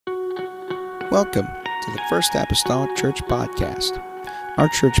Welcome to the First Apostolic Church Podcast. Our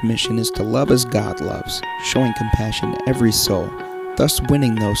church mission is to love as God loves, showing compassion to every soul, thus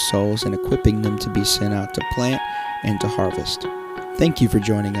winning those souls and equipping them to be sent out to plant and to harvest. Thank you for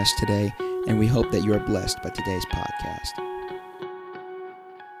joining us today, and we hope that you are blessed by today's podcast.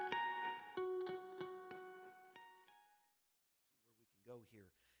 Go here,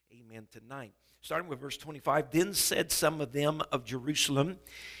 amen, tonight. Starting with verse 25, then said some of them of Jerusalem,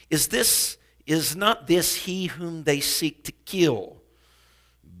 is not this he whom they seek to kill?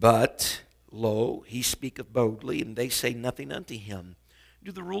 But, lo, he speaketh boldly, and they say nothing unto him.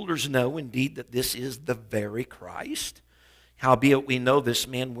 Do the rulers know indeed that this is the very Christ? Howbeit we know this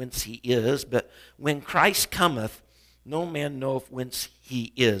man whence he is, but when Christ cometh, no man knoweth whence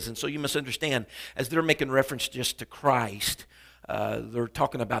he is. And so you must understand, as they're making reference just to Christ, they're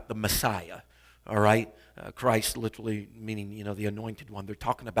talking about the Messiah, all right? Christ literally meaning, the anointed one. They're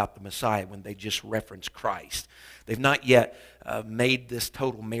talking about the Messiah when they just reference Christ. They've not yet made this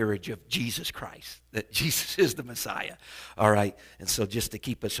total marriage of Jesus Christ, that Jesus is the Messiah, all right? And so just to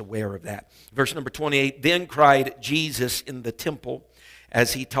keep us aware of that. Verse number 28, then cried Jesus in the temple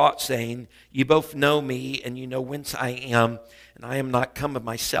as he taught, saying, ye both know me, and you know whence I am, and I am not come of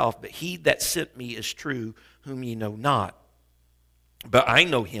myself, but he that sent me is true, whom ye know not. But I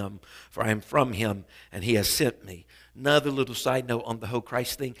know him, for I am from him, and he has sent me. Another little side note on the whole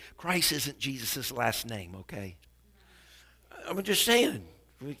Christ thing. Christ isn't Jesus' last name, okay? I'm just saying,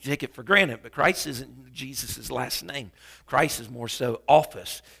 we take it for granted, but Christ isn't Jesus' last name. Christ is more so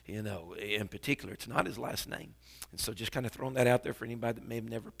office, in particular. It's not his last name. And so just kind of throwing that out there for anybody that may have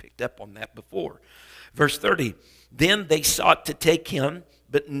never picked up on that before. Verse 30, then they sought to take him,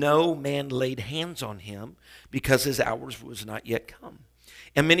 but no man laid hands on him, because his hours was not yet come.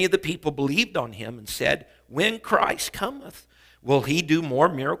 And many of the people believed on him and said, when Christ cometh, will he do more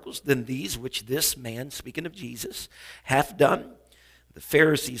miracles than these which this man, speaking of Jesus, hath done? The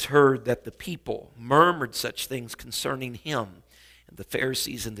Pharisees heard that the people murmured such things concerning him. And the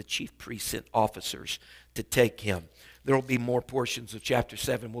Pharisees and the chief priests sent officers to take him. There will be more portions of chapter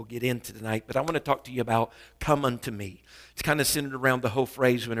 7 we'll get into tonight, but I want to talk to you about come unto me. It's kind of centered around the whole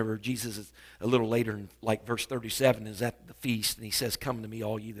phrase whenever Jesus is a little later in like verse 37 is at the feast, and he says, come to me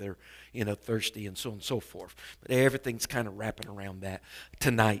all ye that are thirsty, and so on and so forth. But everything's kind of wrapping around that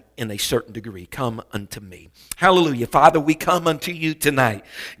tonight in a certain degree. Come unto me. Hallelujah. Father, we come unto you tonight,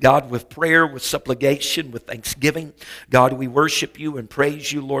 God, with prayer, with supplication, with thanksgiving. God, we worship you and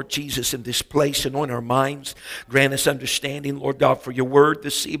praise you, Lord Jesus, in this place and on our minds. Grant us understanding, Lord God, for your word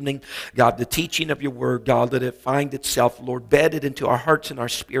this evening. God, the teaching of your word, God, let it find itself, Lord, bedded into our hearts and our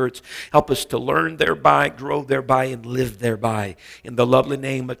spirits. Help us to learn thereby, grow thereby, and live thereby. In the lovely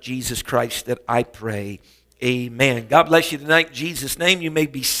name of Jesus Christ that I pray. Amen. God bless you tonight. In Jesus' name, you may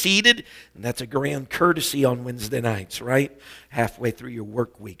be seated. And that's a grand courtesy on Wednesday nights, right? Halfway through your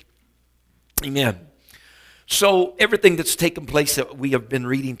work week. Amen. So everything that's taken place that we have been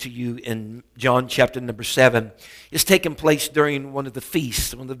reading to you in John chapter number 7 is taking place during one of the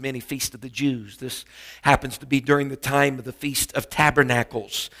feasts, one of the many feasts of the Jews. This happens to be during the time of the Feast of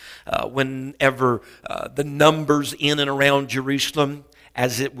Tabernacles, whenever the numbers in and around Jerusalem,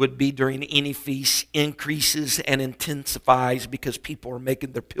 as it would be during any feast, increases and intensifies because people are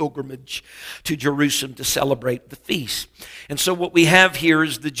making their pilgrimage to Jerusalem to celebrate the feast. And so what we have here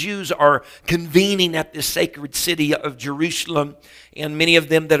is the Jews are convening at this sacred city of Jerusalem, and many of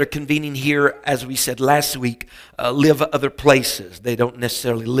them that are convening here, as we said last week, live other places. They don't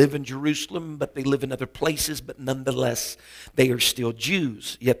necessarily live in Jerusalem, but they live in other places, but nonetheless, they are still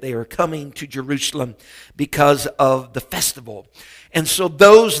Jews. Yet they are coming to Jerusalem because of the festival. And so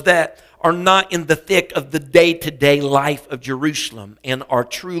those that are not in the thick of the day-to-day life of Jerusalem and are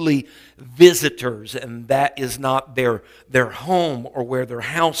truly visitors, and that is not their home or where their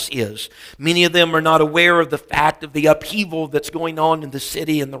house is. Many of them are not aware of the fact of the upheaval that's going on in the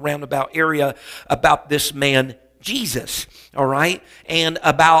city and the roundabout area about this man, Jesus, all right? And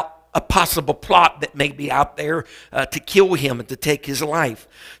about a possible plot that may be out there to kill him and to take his life.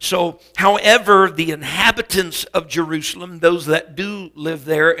 So, however, the inhabitants of Jerusalem, those that do live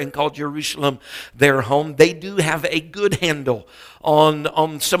there and call Jerusalem their home, they do have a good handle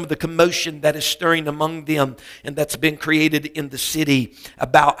on some of the commotion that is stirring among them and that's been created in the city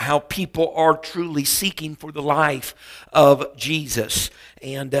about how people are truly seeking for the life of Jesus.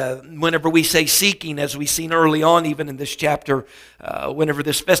 And whenever we say seeking, as we've seen early on, even in this chapter, whenever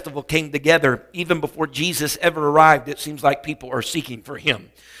this festival came together, even before Jesus ever arrived, it seems like people are seeking for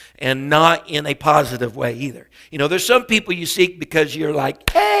him. and not in a positive way either. You know, there's some people you seek because you're like,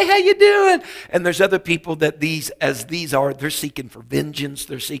 hey, how you doing? And there's other people that these are, they're seeking for vengeance.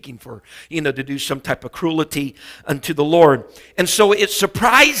 They're seeking for, to do some type of cruelty unto the Lord. And so it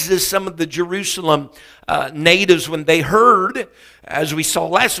surprises some of the Jerusalem natives when they heard, as we saw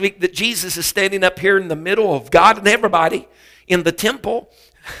last week, that Jesus is standing up here in the middle of God and everybody in the temple.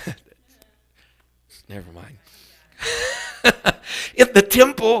 Never mind. In the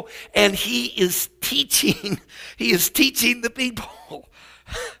temple, and he is teaching the people.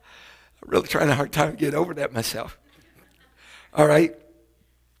 I'm really trying a hard time to get over that myself. All right.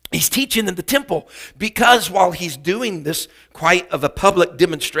 He's teaching in the temple because while he's doing this quite of a public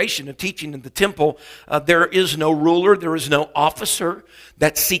demonstration of teaching in the temple, there is no ruler, there is no officer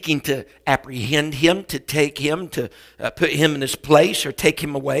that's seeking to apprehend him, to take him, to put him in his place or take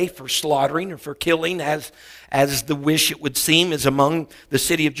him away for slaughtering or for killing as the wish, it would seem, is among the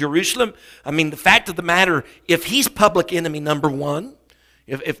city of Jerusalem. I mean, the fact of the matter, if he's public enemy number one,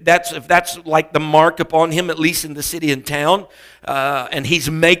 if that's like the mark upon him, at least in the city and town, and he's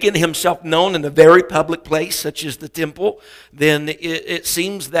making himself known in a very public place, such as the temple, then it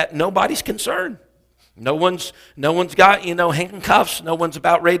seems that nobody's concerned. No one's got, handcuffs. No one's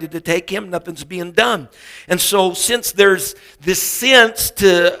about ready to take him. Nothing's being done. And so since there's this sense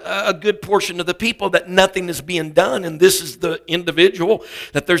to a good portion of the people that nothing is being done, and this is the individual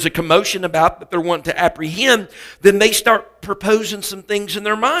that there's a commotion about that they're wanting to apprehend, then they start proposing some things in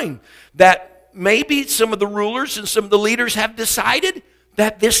their mind that maybe some of the rulers and some of the leaders have decided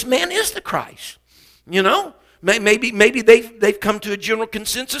that this man is the Christ. Maybe they've come to a general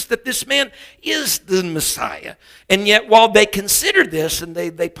consensus that this man is the Messiah. And yet while they consider this and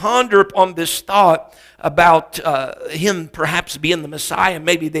they ponder upon this thought about him perhaps being the Messiah,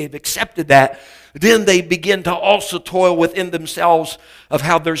 maybe they've accepted that, then they begin to also toil within themselves of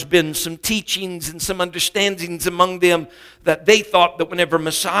how there's been some teachings and some understandings among them that they thought that whenever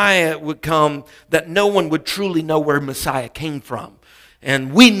Messiah would come, that no one would truly know where Messiah came from.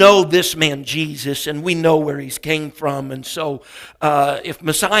 And we know this man Jesus, and we know where he's came from. And so if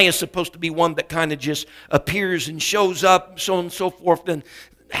Messiah is supposed to be one that kind of just appears and shows up, so on and so forth, then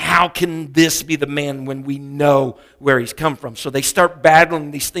how can this be the man when we know where he's come from? So they start battling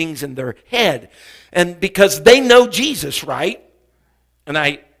these things in their head. And because they know Jesus, right? And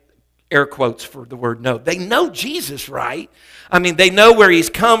I air quotes for the word know. They know Jesus, right? I mean, they know where he's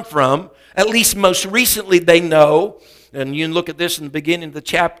come from. At least most recently they know. And you can look at this in the beginning of the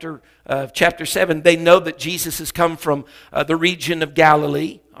chapter 7. They know that Jesus has come from the region of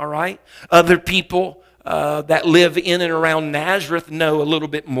Galilee, all right? Other people that live in and around Nazareth know a little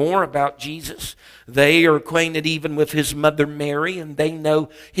bit more about Jesus. They are acquainted even with his mother Mary, and they know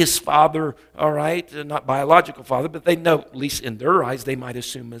his father, all right? Not biological father, but they know, at least in their eyes, they might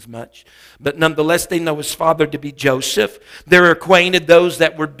assume as much. But nonetheless, they know his father to be Joseph. They're acquainted, those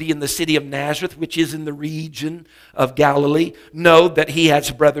that would be in the city of Nazareth, which is in the region of Galilee, know that he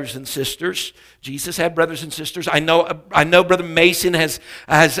has brothers and sisters. Jesus had brothers and sisters. I know Brother Mason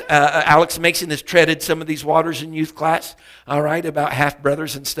Alex Mason has treaded some of these waters in youth class, all right, about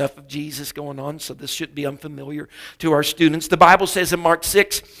half-brothers and stuff of Jesus going on, so this shouldn't be unfamiliar to our students. The Bible says in Mark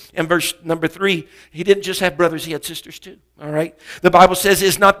 6 and verse number 3, he didn't just have brothers, he had sisters too, all right? The Bible says,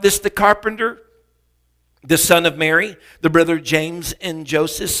 is not this the carpenter, the son of Mary, the brother of James and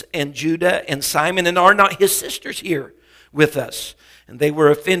Joseph and Judah and Simon, and are not his sisters here with us? And they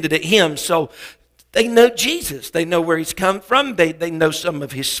were offended at him. So they know Jesus. They know where he's come from. They know some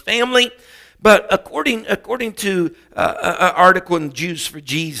of his family. But according to an article in Jews for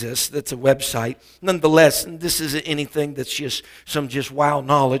Jesus, that's a website, nonetheless, and this isn't anything that's just some wow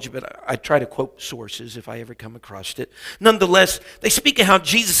knowledge, but I try to quote sources if I ever come across it. Nonetheless, they speak of how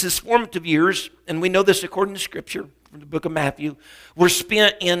Jesus' formative years, and we know this according to Scripture, from the book of Matthew, were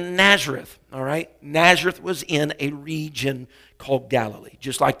spent in Nazareth, all right? Nazareth was in a region called Galilee,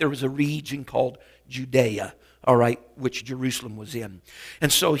 just like there was a region called Judea, all right, which Jerusalem was in.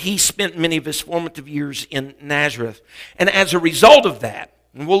 And so he spent many of his formative years in Nazareth. And as a result of that,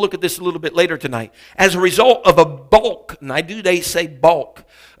 and we'll look at this a little bit later tonight, as a result of a bulk, and I do they say bulk,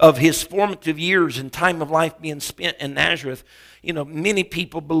 of his formative years and time of life being spent in Nazareth, many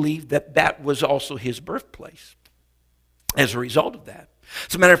people believe that that was also his birthplace as a result of that.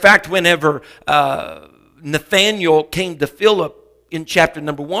 As a matter of fact, whenever Nathanael came to Philip in chapter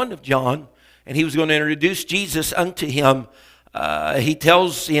number 1 of John, and he was going to introduce Jesus unto him, he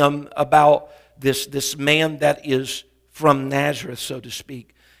tells him about this man that is from Nazareth, so to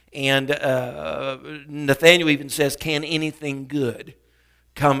speak. And Nathanael even says, can anything good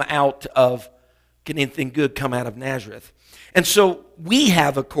come out of can anything good come out of Nazareth? And so we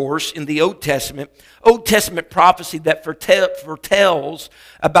have, of course, in the Old Testament prophecy that foretells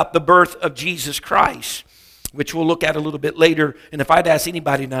about the birth of Jesus Christ, which we'll look at a little bit later. And if I'd ask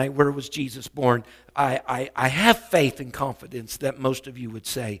anybody tonight, where was Jesus born? I have faith and confidence that most of you would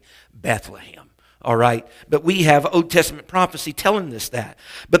say Bethlehem. All right? But we have Old Testament prophecy telling us that.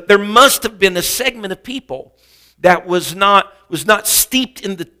 But there must have been a segment of people that was not steeped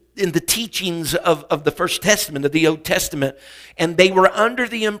in the teachings of the First Testament, of the Old Testament, and they were under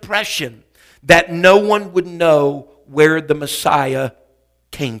the impression that no one would know where the Messiah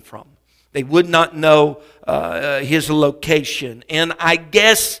came from. They would not know his location. And I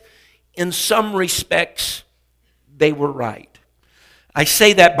guess in some respects, they were right. I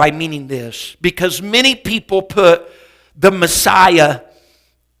say that by meaning this, because many people put the Messiah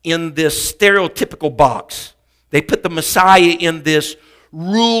in this stereotypical box. They put the Messiah in this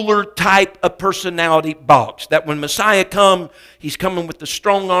ruler type of personality box. That when Messiah comes, he's coming with the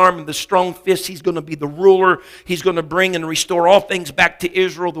strong arm and the strong fist. He's going to be the ruler. He's going to bring and restore all things back to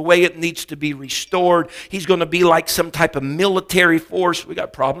Israel the way it needs to be restored. He's going to be like some type of military force. We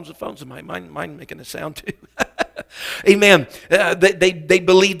got problems with phones. Am I mind making a sound too? Amen. They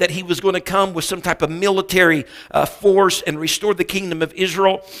believed that he was going to come with some type of military force and restore the kingdom of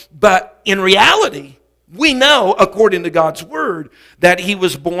Israel. But in reality, we know, according to God's word, that he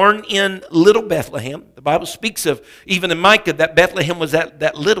was born in little Bethlehem. The Bible speaks of, even in Micah, that Bethlehem was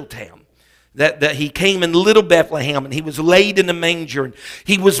that little town. That he came in little Bethlehem and he was laid in a manger. And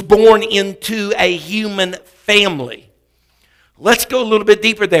he was born into a human family. Let's go a little bit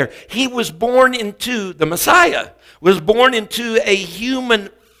deeper there. He was born into, the Messiah was born into a human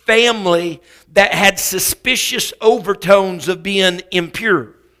family that had suspicious overtones of being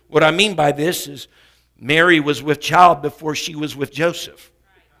impure. What I mean by this is Mary was with child before she was with Joseph.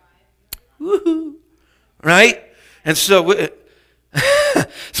 Woohoo! Right? And so,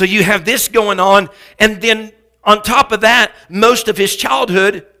 so you have this going on, and then on top of that, most of his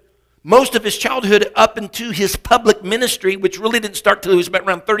childhood up into his public ministry, which really didn't start till he was about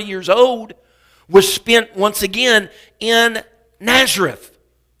around 30 years old, was spent once again in Nazareth.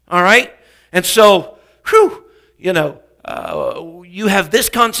 All right? And so, you have this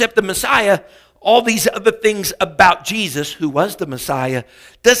concept of Messiah. All these other things about Jesus, who was the Messiah,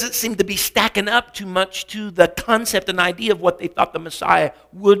 doesn't seem to be stacking up too much to the concept and idea of what they thought the Messiah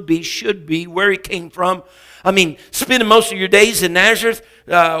would be, should be, where he came from. I mean, spending most of your days in Nazareth,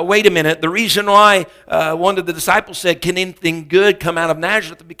 wait a minute. The reason why one of the disciples said, can anything good come out of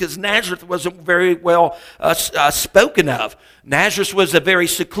Nazareth? Because Nazareth wasn't very well spoken of. Nazareth was a very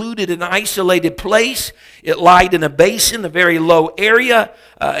secluded and isolated place. It lied in a basin, a very low area.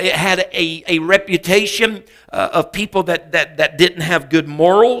 It had a reputation of people that didn't have good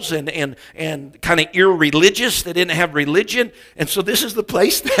morals and kind of irreligious. They didn't have religion. And so this is the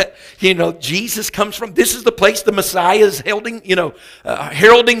place that, Jesus comes from. This is the place the Messiah is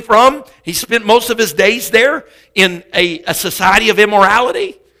heralding from. He spent most of his days there in a society of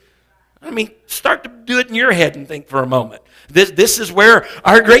immorality. I mean, start to do it in your head and think for a moment. This is where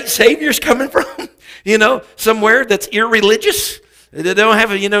our great Savior's coming from, somewhere that's irreligious. They don't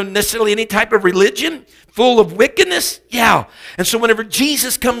have, necessarily any type of religion, full of wickedness. Yeah. And so whenever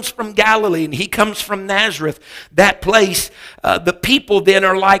Jesus comes from Galilee and he comes from Nazareth, that place, the people then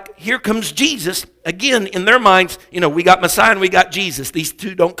are like, here comes Jesus. Again, in their minds, we got Messiah and we got Jesus. These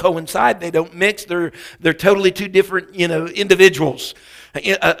two don't coincide. They don't mix. They're totally two different, individuals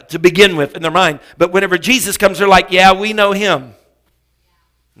to begin with in their mind. But whenever Jesus comes, they're like, yeah, we know him.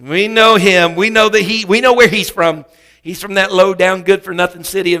 We know him. We know we know where he's from. He's from that low down good for nothing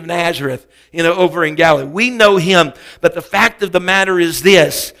city of Nazareth, over in Galilee. We know him. But the fact of the matter is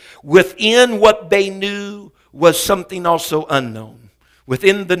this: within what they knew was something also unknown.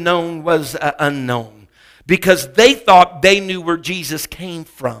 Within the known was unknown. Because they thought they knew where Jesus came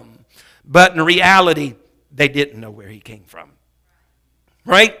from. But in reality, they didn't know where he came from.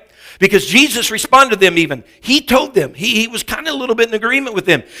 Right? Because Jesus responded to them even. He told them. He was kind of a little bit in agreement with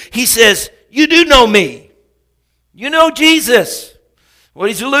them. He says, you do know me. You know Jesus. What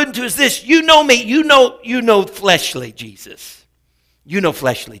he's alluding to is this. You know me. You know fleshly Jesus. You know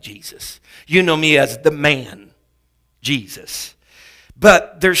fleshly Jesus. You know me as the man, Jesus.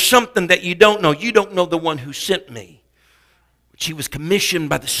 But there's something that you don't know. You don't know the one who sent me. Which he was commissioned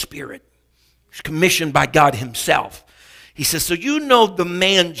by the Spirit. He was commissioned by God himself. He says, so you know the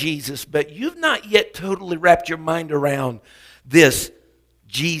man Jesus, but you've not yet totally wrapped your mind around this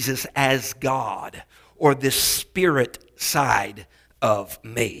Jesus as God, or this spirit side of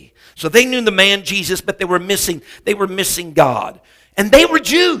me. So they knew the man Jesus, but they were missing God. And they were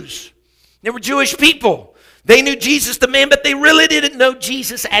Jews. They were Jewish people. They knew Jesus the man, but they really didn't know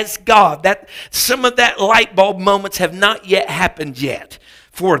Jesus as God. Some of that light bulb moments have not yet happened yet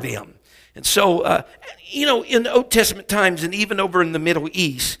for them. And so, in Old Testament times and even over in the Middle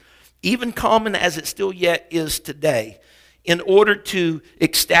East, even common as it still yet is today, in order to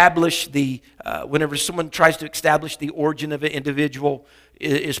establish whenever someone tries to establish the origin of an individual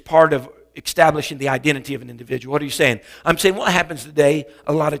is part of establishing the identity of an individual. What are you saying? I'm saying what happens today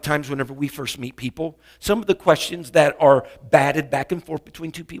a lot of times whenever we first meet people, some of the questions that are batted back and forth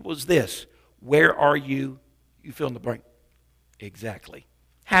between two people is this: where are you? You fill in the blank. Exactly.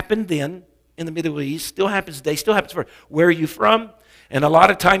 Happened then in the Middle East, still happens today, still happens for where are you from? And a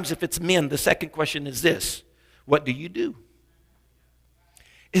lot of times if it's men, the second question is this: what do you do?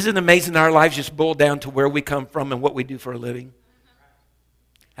 Isn't it amazing our lives just boil down to where we come from and what we do for a living?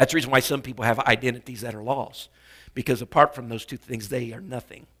 That's the reason why some people have identities that are lost. Because apart from those two things, they are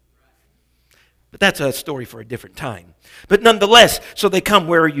nothing. But that's a story for a different time. But nonetheless, so they come,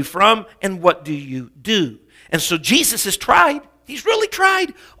 where are you from and what do you do? And so Jesus has tried. He's really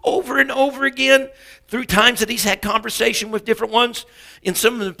tried over and over again through times that he's had conversation with different ones. In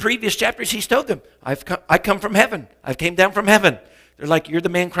some of the previous chapters, he's told them, I come from heaven. I came down from heaven. They're like, you're the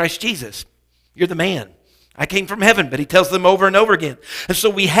man Christ Jesus. You're the man. I came from heaven, but he tells them over and over again. And so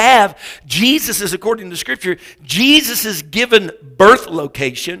we have Jesus is, according to Scripture, Jesus is given birth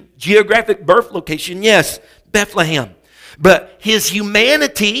location, geographic birth location, yes, Bethlehem. But his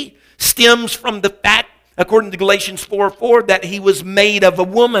humanity stems from the fact, according to Galatians 4:4, that he was made of a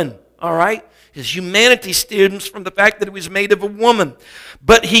woman, all right? His humanity stems from the fact that he was made of a woman.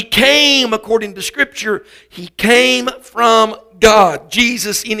 But he came, according to Scripture, he came from God.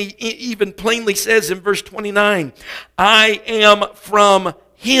 Jesus even plainly says in verse 29, I am from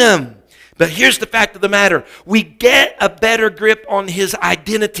him. But here's the fact of the matter. We get a better grip on his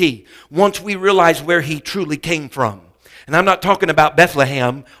identity once we realize where he truly came from. And I'm not talking about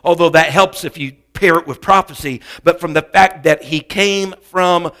Bethlehem, although that helps if you pair it with prophecy, but from the fact that he came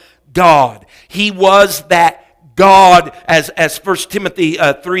from God. He was that God, as 1 Timothy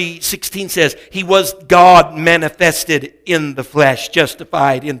 3:16 says, he was God manifested in the flesh,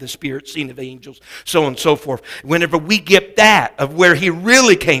 justified in the spirit, seen of angels, so on and so forth. Whenever we get that, of where he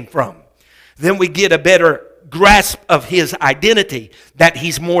really came from, then we get a better grasp of his identity, that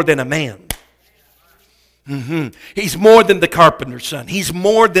he's more than a man. He's more than the carpenter's son. He's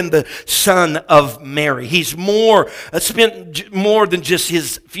more than the son of Mary. He's spent more than just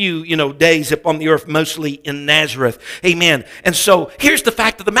his few, days upon the earth, mostly in Nazareth. Amen. And so here's the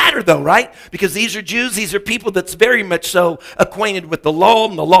fact of the matter, though, right? Because these are Jews. These are people that's very much so acquainted with the law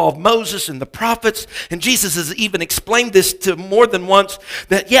and the law of Moses and the prophets. And Jesus has even explained this to more than once,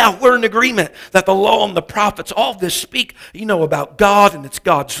 that, yeah, we're in agreement that the law and the prophets, all this speak, about God and it's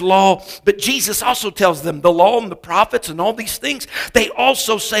God's law. But Jesus also tells them, the law and the prophets and all these things, they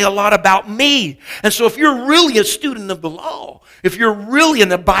also say a lot about me. And so if you're really a student of the law, if you're really an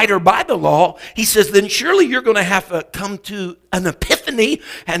abider by the law, he says, then surely you're going to have to come to an epiphany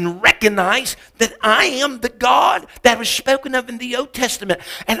and recognize that I am the God that was spoken of in the Old Testament,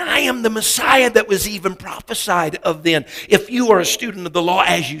 and I am the Messiah that was even prophesied of then, if you are a student of the law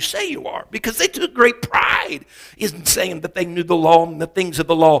as you say you are. Because they took great pride in saying that they knew the law and the things of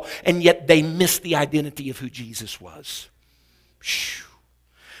the law, and yet they missed the identity of who Jesus was.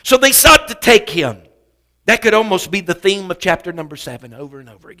 So they sought to take him. That could almost be the theme of chapter number 7 over and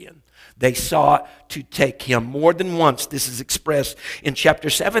over again. They sought to take him. More than once this is expressed in chapter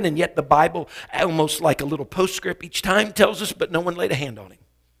 7, and yet the Bible, almost like a little postscript each time, tells us, but no one laid a hand on him.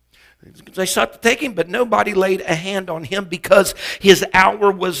 They sought to take him, but nobody laid a hand on him because his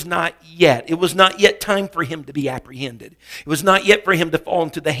hour was not yet. It was not yet time for him to be apprehended. It was not yet for him to fall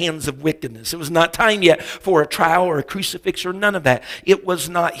into the hands of wickedness. It was not time yet for a trial or a crucifix or none of that. It was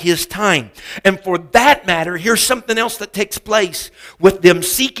not his time. And for that matter, here's something else that takes place with them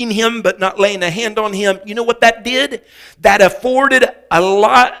seeking him but not laying a hand on him. You know what that did? That afforded a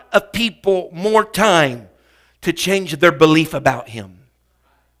lot of people more time to change their belief about him.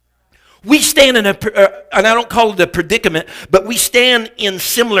 We stand in and I don't call it a predicament, but we stand in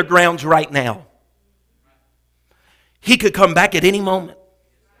similar grounds right now. He could come back at any moment.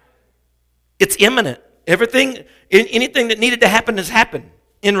 It's imminent. Anything that needed to happen has happened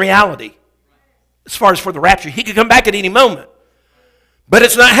in reality. As far as for the rapture, he could come back at any moment. But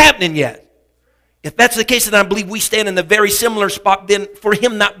it's not happening yet. If that's the case, then I believe we stand in a very similar spot then for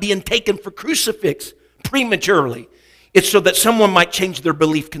him not being taken for crucifix prematurely. It's so that someone might change their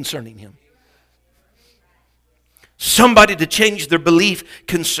belief concerning him. Somebody to change their belief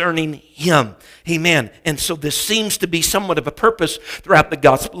concerning him. Amen. And so this seems to be somewhat of a purpose throughout the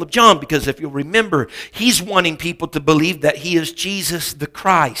Gospel of John, because if you'll remember, he's wanting people to believe that he is Jesus the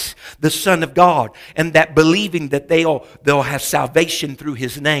Christ, the Son of God, and that believing that they'll have salvation through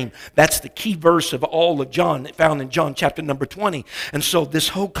his name. That's the key verse of all of John, found in John chapter number 20. And so this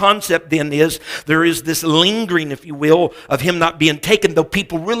whole concept then is, there is this lingering, if you will, of him not being taken, though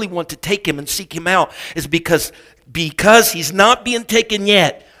people really want to take him and seek him out, is because he's not being taken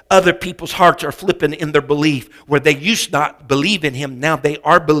yet. Other people's hearts are flipping in their belief. Where they used not believe in him, now they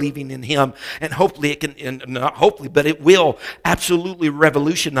are believing in him. And hopefully it can, and not hopefully, but it will absolutely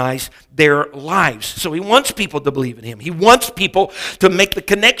revolutionize their lives. So he wants people to believe in him. He wants people to make the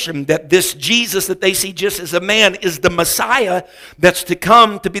connection that this Jesus that they see just as a man is the Messiah that's to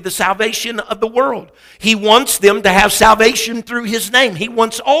come to be the salvation of the world. He wants them to have salvation through his name. He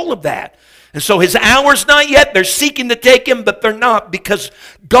wants all of that. And so his hour's not yet. They're seeking to take him, but they're not, because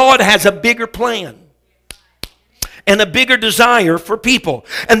God has a bigger plan and a bigger desire for people.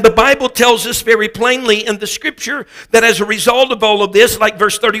 And the Bible tells us very plainly in the scripture that as a result of all of this, like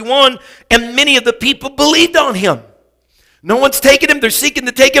verse 31, and many of the people believed on him. No one's taking him. They're seeking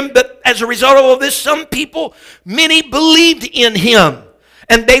to take him, but as a result of all of this, some people, many believed in him.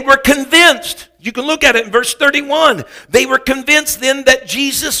 And they were convinced. You can look at it in verse 31. They were convinced then that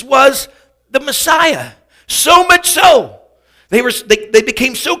Jesus was the Messiah. So much so, they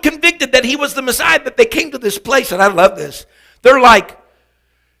became so convicted that he was the Messiah that they came to this place, and I love this. They're like,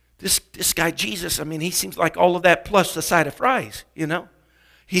 this guy Jesus, I mean, he seems like all of that plus a side of fries, you know?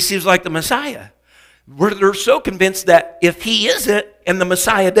 He seems like the Messiah. They're so convinced that if he isn't and the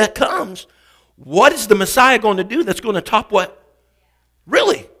Messiah that comes, what is the Messiah going to do that's going to top what?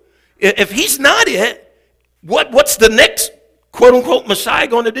 Really? If he's not it, what's the next quote-unquote Messiah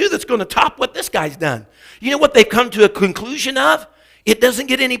going to do that's going to top what this guy's done? You know what they've come to a conclusion of? It doesn't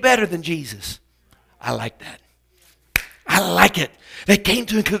get any better than Jesus. I like that. I like it. They came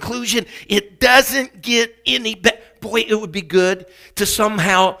to a conclusion, it doesn't get any better. Boy, it would be good to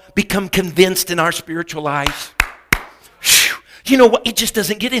somehow become convinced in our spiritual lives. You know what? It just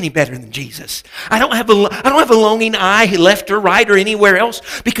doesn't get any better than Jesus. I don't have a longing eye left or right or anywhere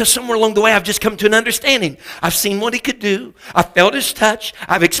else, because somewhere along the way I've just come to an understanding. I've seen what he could do. I've felt his touch.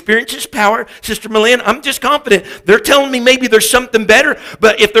 I've experienced his power. Sister Malin, I'm just confident. They're telling me maybe there's something better,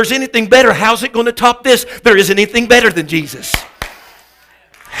 but if there's anything better, how's it going to top this? There isn't anything better than Jesus.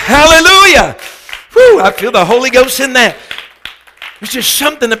 Hallelujah. Whew, I feel the Holy Ghost in that. There's just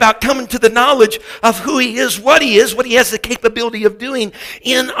something about coming to the knowledge of who he is, what he has the capability of doing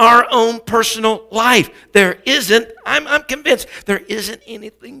in our own personal life. There isn't, I'm convinced, there isn't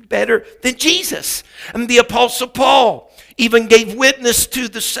anything better than Jesus. And the Apostle Paul even gave witness to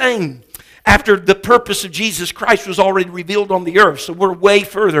the same after the purpose of Jesus Christ was already revealed on the earth. So we're way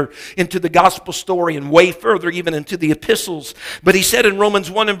further into the gospel story and way further even into the epistles. But he said in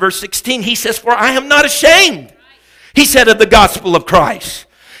Romans 1 and verse 16, he says, "For I am not ashamed," he said, "of the gospel of Christ."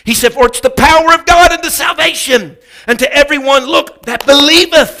 He said, "For it's the power of God unto salvation, and to everyone, look, that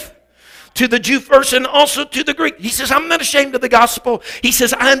believeth." To the Jew first and also to the Greek. He says, I'm not ashamed of the gospel. He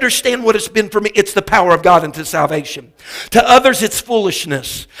says, I understand what it's been for me. It's the power of God unto salvation. To others, it's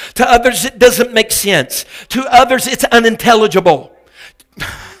foolishness. To others, it doesn't make sense. To others, it's unintelligible.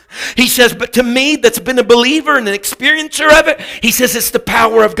 He says, but to me that's been a believer and an experiencer of it, he says it's the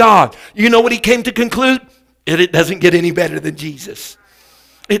power of God. You know what he came to conclude? It doesn't get any better than Jesus.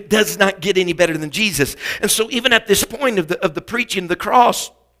 It does not get any better than Jesus. And so even at this point of the preaching of the cross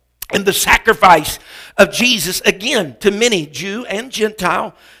and the sacrifice of Jesus, again, to many, Jew and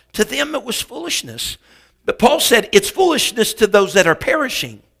Gentile, to them it was foolishness. But Paul said it's foolishness to those that are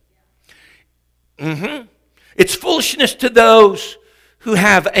perishing. It's foolishness to those who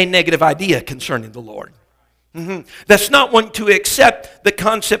have a negative idea concerning the Lord. That's not wanting to accept the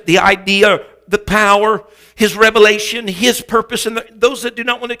concept, the idea, the power, his revelation, his purpose, and those that do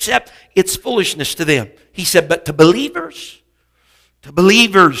not want to accept, it's foolishness to them. He said, but to believers,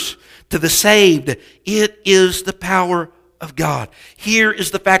 to the saved, it is the power of God. Here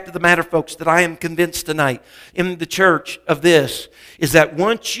is the fact of the matter, folks, that I am convinced tonight in the church of this, is that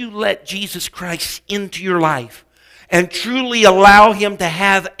once you let Jesus Christ into your life and truly allow him to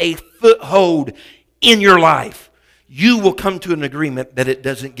have a foothold in your life, you will come to an agreement that it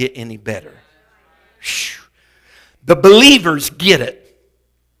doesn't get any better. The believers get it.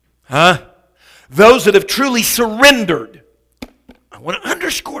 Those that have truly surrendered. I want to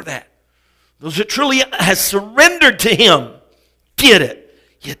underscore that. Those that truly has surrendered to him get it.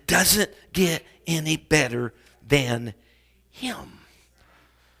 It doesn't get any better than him.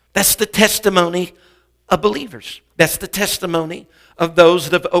 That's the testimony of believers. That's the testimony of those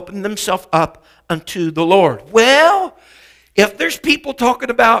that have opened themselves up unto the Lord. Well, if there's people talking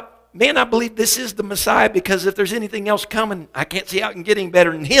about, man, I believe this is the Messiah because if there's anything else coming, I can't see how it can get any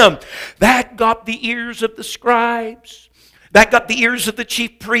better than him. That got the ears of the scribes. That got the ears of the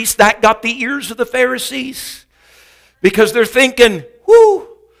chief priests. That got the ears of the Pharisees. Because they're thinking, whoo,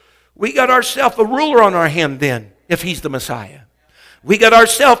 we got ourselves a ruler on our hand then, if he's the Messiah. We got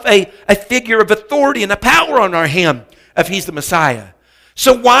ourselves a figure of authority and a power on our hand, if he's the Messiah.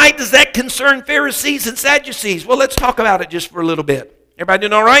 So why does that concern Pharisees and Sadducees? Well, let's talk about it just for a little bit. Everybody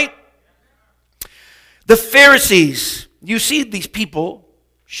doing all right? The Pharisees, you see these people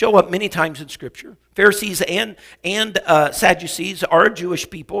show up many times in Scripture. Pharisees and Sadducees are Jewish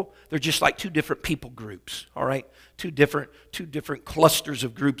people. They're just like two different people groups, all right? Two different clusters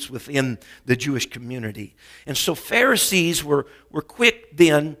of groups within the Jewish community. And so Pharisees were quick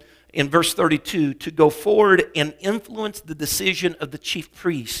then, in verse 32, to go forward and influence the decision of the chief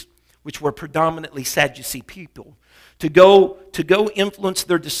priests, which were predominantly Sadducee people. To go influence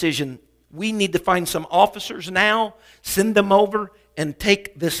their decision. We need to find some officers now, send them over, and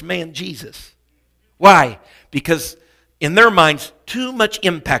take this man Jesus. Why? Because in their minds, too much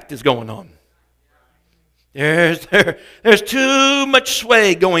impact is going on. There's too much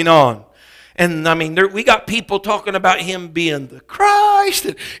sway going on. And I mean, we got people talking about him being the Christ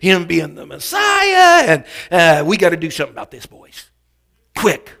and him being the Messiah. And we got to do something about this, boys.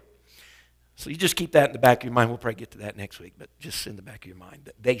 Quick. So you just keep that in the back of your mind. We'll probably get to that next week. But just in the back of your mind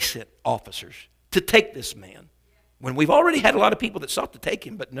that they sent officers to take this man. When we've already had a lot of people that sought to take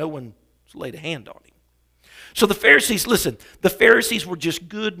him, but no one laid a hand on him. So the Pharisees, listen, the Pharisees were just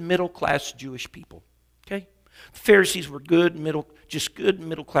good middle-class Jewish people. Okay? The Pharisees were good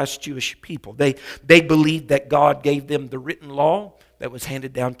middle-class Jewish people. They believed that God gave them the written law that was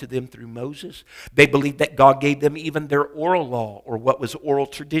handed down to them through Moses. They believed that God gave them even their oral law, or what was oral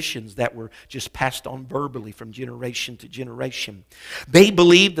traditions that were just passed on verbally from generation to generation.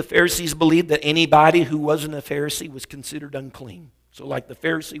 The Pharisees believed that anybody who wasn't a Pharisee was considered unclean. So like the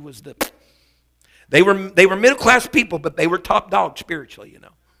Pharisee was they were middle-class people, but they were top dog spiritually, you know.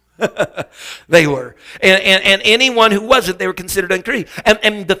 They were. And anyone who wasn't, they were considered unclean.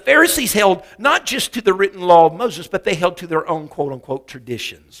 And the Pharisees held not just to the written law of Moses, but they held to their own quote-unquote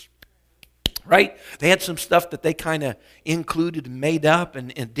traditions. Right? They had some stuff that they kind of included and made up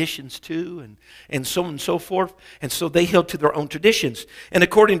and additions to and so on and so forth. And so they held to their own traditions. And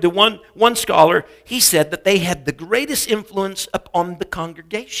according to one scholar, he said that they had the greatest influence upon the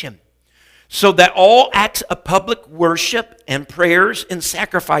congregation. So that all acts of public worship and prayers and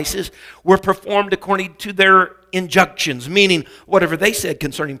sacrifices were performed according to their injunctions, meaning whatever they said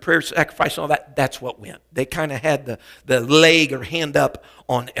concerning prayer, sacrifice, and all that, that's what went. They kind of had the leg or hand up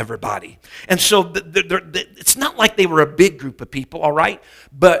on everybody. And so it's not like they were a big group of people, all right?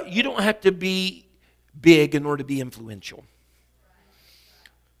 But you don't have to be big in order to be influential.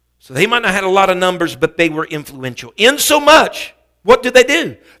 So they might not have had a lot of numbers, but they were influential. Insomuch, what do?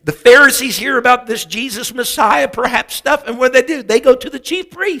 The Pharisees hear about this Jesus Messiah, perhaps stuff, and what do? They go to the chief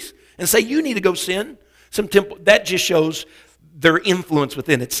priests and say, you need to go send some temple. That just shows their influence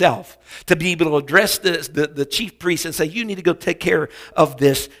within itself. To be able to address the chief priests and say, you need to go take care of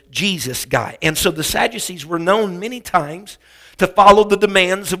this Jesus guy. And so the Sadducees were known many times to follow the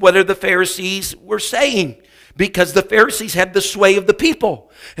demands of whatever the Pharisees were saying, because the Pharisees had the sway of the people.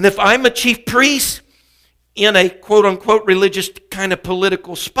 And if I'm a chief priest in a quote-unquote religious kind of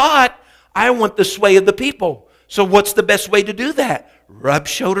political spot, I want the sway of the people. So what's the best way to do that? Rub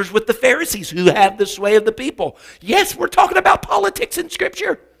shoulders with the Pharisees who have the sway of the people. Yes, we're talking about politics in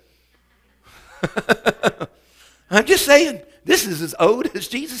Scripture. I'm just saying, this is as old as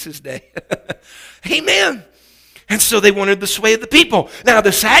Jesus' day. Amen. And so they wanted the sway of the people. Now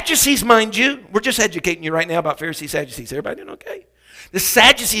the Sadducees, mind you, we're just educating you right now about Pharisees, Sadducees. Everybody doing okay? The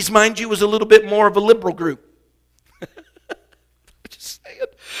Sadducees, mind you, was a little bit more of a liberal group. Just saying.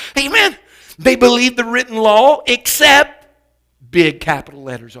 Amen. They believed the written law, except, big capital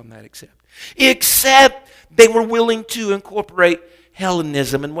letters on that, except they were willing to incorporate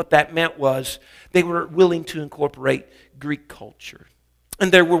Hellenism. And what that meant was they were willing to incorporate Greek culture.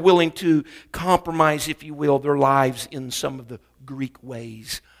 And they were willing to compromise, if you will, their lives in some of the Greek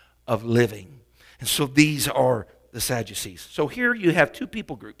ways of living. And so these are the Sadducees. So here you have two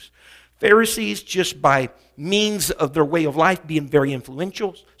people groups. Pharisees, just by means of their way of life, being very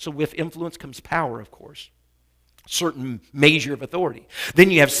influential. So with influence comes power, of course. Certain measure of authority.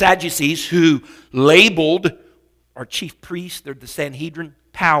 Then you have Sadducees who labeled our chief priests, they're the Sanhedrin,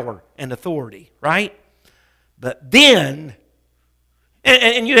 power and authority, right? But then,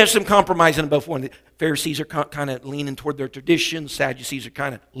 and you have some compromise in both one. Pharisees are kind of leaning toward their traditions. Sadducees are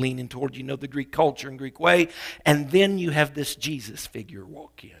kind of leaning toward, the Greek culture and Greek way. And then you have this Jesus figure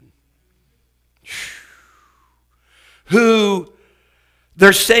walk in, who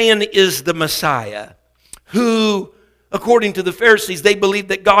they're saying is the Messiah, who, according to the Pharisees, they believed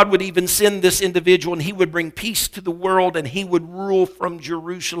that God would even send this individual and he would bring peace to the world and he would rule from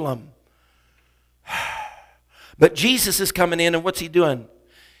Jerusalem. But Jesus is coming in, and what's he doing?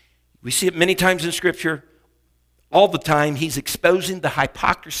 We see it many times in Scripture. All the time, he's exposing the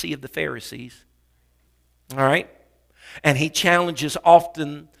hypocrisy of the Pharisees. All right? And he challenges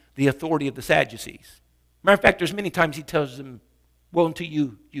often the authority of the Sadducees. Matter of fact, there's many times he tells them, woe unto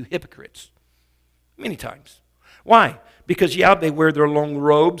you, you hypocrites. Many times. Why? Because, they wear their long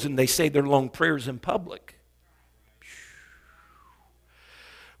robes and they say their long prayers in public.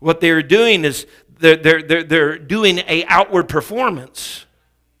 What they're doing is they're doing an outward performance.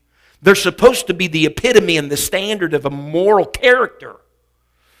 They're supposed to be the epitome and the standard of a moral character.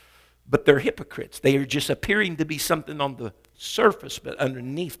 But they're hypocrites. They are just appearing to be something on the surface, but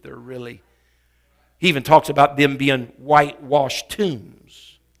underneath they're really... He even talks about them being whitewashed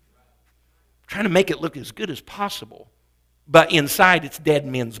tombs. Trying to make it look as good as possible. But inside it's dead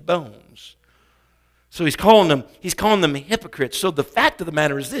men's bones. So he's calling them hypocrites. So the fact of the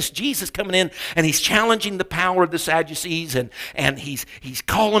matter is this: Jesus coming in and he's challenging the power of the Sadducees and he's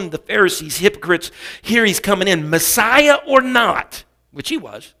calling the Pharisees hypocrites. Here he's coming in, Messiah or not, which he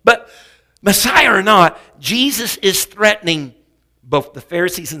was, but Messiah or not, Jesus is threatening both the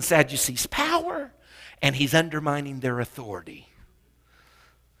Pharisees and Sadducees' power, and he's undermining their authority.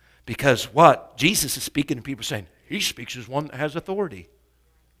 Because what? Jesus is speaking to people saying, he speaks as one that has authority.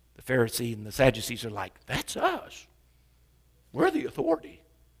 The Pharisee and the Sadducees are like, that's us. We're the authority.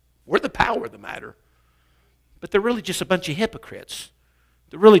 We're the power of the matter. But they're really just a bunch of hypocrites.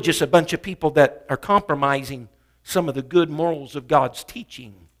 They're really just a bunch of people that are compromising some of the good morals of God's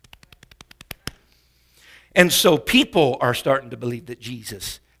teaching. And so people are starting to believe that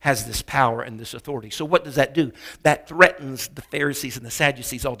Jesus has this power and this authority. So what does that do? That threatens the Pharisees and the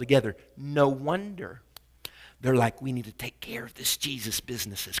Sadducees altogether. No wonder. They're like, we need to take care of this Jesus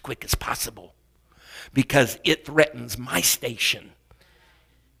business as quick as possible because it threatens my station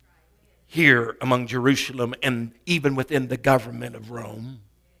here among Jerusalem and even within the government of Rome.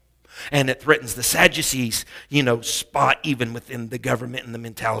 And it threatens the Sadducees, spot even within the government and the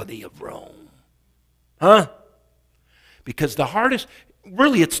mentality of Rome. Huh? Because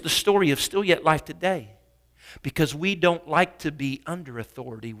really it's the story of still yet life today. Because we don't like to be under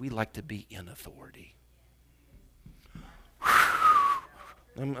authority, we like to be in authority.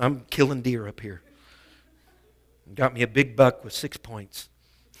 I'm killing deer up here. Got me a big buck with 6 points.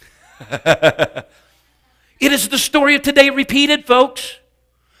 It is the story of today repeated, folks.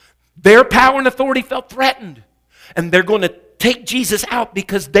 Their power and authority felt threatened. And they're going to take Jesus out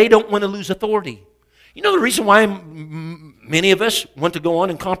because they don't want to lose authority. You know the reason why many of us want to go on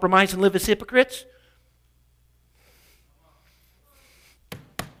and compromise and live as hypocrites?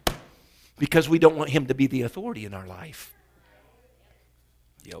 Because we don't want him to be the authority in our life.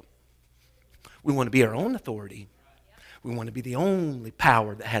 Yep. We want to be our own authority. We want to be the only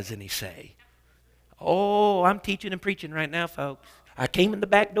power that has any say. Oh, I'm teaching and preaching right now, folks. I came in the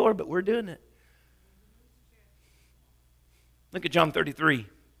back door, but we're doing it. Look at John 33.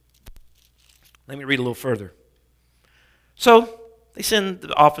 Let me read a little further. So they send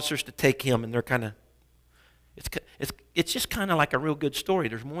the officers to take him, and they're kind of, it's just kind of like a real good story.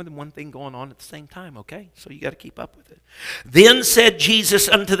 There's more than one thing going on at the same time, okay? So you got to keep up with it. Then said Jesus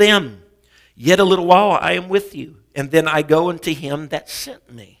unto them, yet a little while I am with you, and then I go unto him that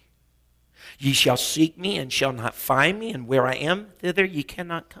sent me. Ye shall seek me, and shall not find me, and where I am, thither ye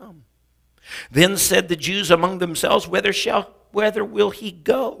cannot come. Then said the Jews among themselves, whither will he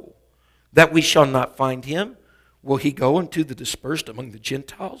go, that we shall not find him? Will he go unto the dispersed among the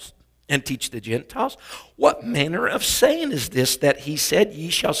Gentiles, and teach the Gentiles? What manner of saying is this, that he said, ye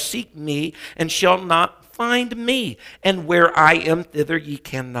shall seek me, and shall not find me, and where I am, thither ye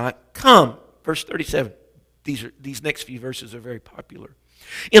cannot come? Verse 37. These next few verses are very popular.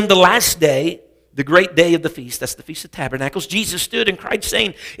 In the last day, the great day of the feast, that's the Feast of Tabernacles, Jesus stood and cried,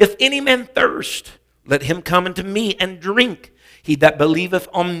 saying, if any man thirst, let him come unto me and drink. He that believeth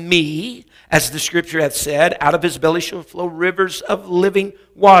on me, as the scripture hath said, out of his belly shall flow rivers of living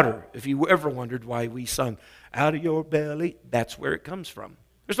water. If you ever wondered why we sung, out of your belly, that's where it comes from.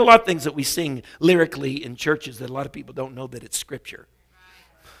 There's a lot of things that we sing lyrically in churches that a lot of people don't know that it's scripture.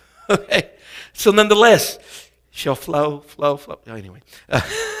 Okay, so nonetheless, shall flow. Anyway,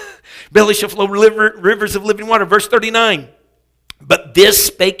 belly shall flow rivers of living water. Verse 39. But this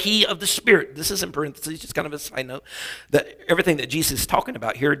spake he of the Spirit. This is in parentheses, just kind of a side note. That everything that Jesus is talking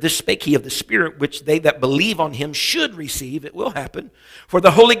about here, this spake he of the Spirit, which they that believe on him should receive. It will happen. For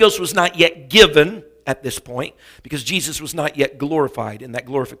the Holy Ghost was not yet given at this point, because Jesus was not yet glorified. And that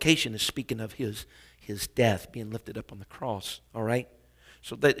glorification is speaking of his death, being lifted up on the cross. All right?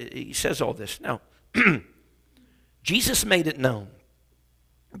 So that he says all this. Now, Jesus made it known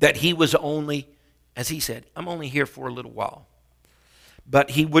that he was only, as he said, I'm only here for a little while.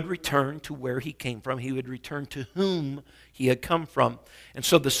 But he would return to where he came from. He would return to whom he had come from. And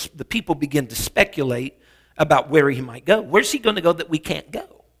so the people begin to speculate about where he might go. Where's he going to go that we can't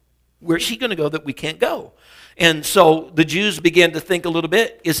go? Where's he going to go that we can't go? And so the Jews began to think a little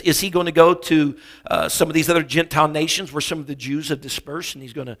bit, is he going to go to some of these other Gentile nations where some of the Jews have dispersed, and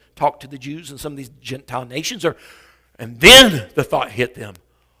he's going to talk to the Jews in some of these Gentile nations? And then the thought hit them,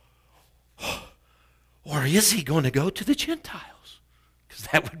 or is he going to go to the Gentiles? Because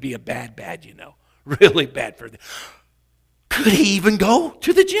that would be a bad, really bad for them. Could he even go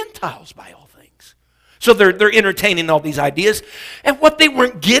to the Gentiles by all things? So they're entertaining all these ideas. And what they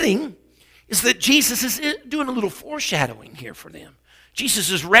weren't getting is that Jesus is doing a little foreshadowing here for them. Jesus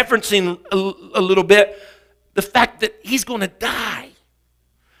is referencing a little bit the fact that he's going to die.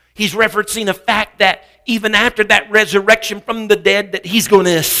 He's referencing a fact that even after that resurrection from the dead, that he's going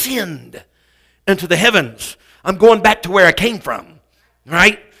to ascend into the heavens. I'm going back to where I came from.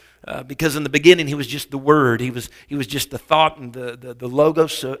 Right? Because in the beginning he was just the Word. He was just the thought and the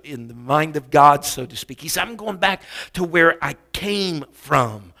logos in the mind of God, so to speak. He said, I'm going back to where I came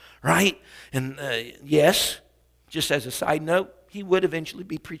from. Right? And yes, just as a side note, he would eventually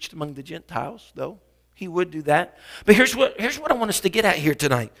be preached among the Gentiles, though. He would do that. But here's what I want us to get at here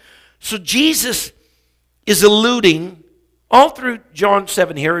tonight. So Jesus is alluding all through John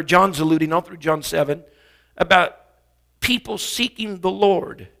 7 here, or John's alluding all through John 7 about people seeking the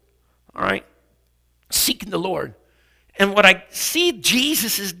Lord, all right? Seeking the Lord. And what I see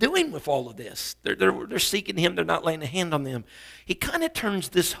Jesus is doing with all of this, they're seeking him, they're not laying a hand on them. He kind of turns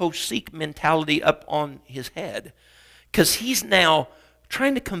this whole seek mentality up on his head, because he's now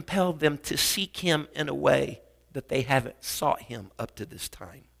trying to compel them to seek him in a way that they haven't sought him up to this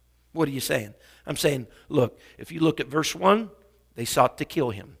time. What are you saying? I'm saying, look, if you look at verse 1, they sought to kill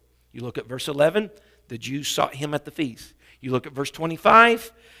him. You look at verse 11, the Jews sought him at the feast. You look at verse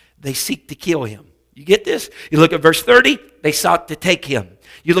 25, they seek to kill him. You get this? You look at verse 30, they sought to take him.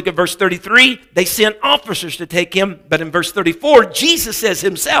 You look at verse 33, they sent officers to take him. But in verse 34, Jesus says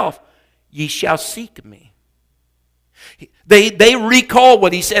himself, ye shall seek me. They recall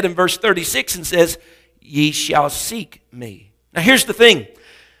what he said in verse 36 and says, ye shall seek me. Now here's the thing.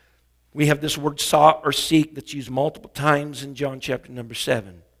 We have this word sought or seek that's used multiple times in John chapter number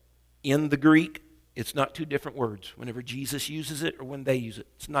 7. In the Greek, it's not two different words. Whenever Jesus uses it or when they use it,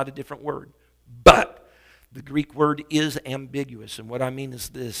 it's not a different word. But the Greek word is ambiguous. And what I mean is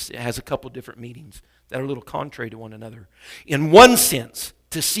this. It has a couple different meanings that are a little contrary to one another. In one sense,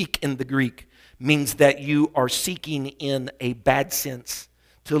 to seek in the Greek means that you are seeking in a bad sense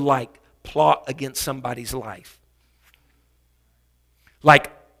to like plot against somebody's life.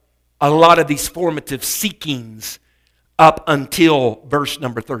 Like a lot of these formative seekings up until verse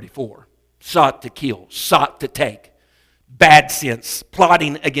number 34. Sought to kill, sought to take. Bad sense,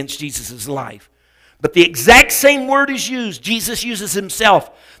 plotting against Jesus' life. But the exact same word is used. Jesus uses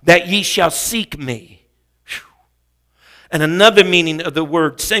himself, that ye shall seek me. Whew. And another meaning of the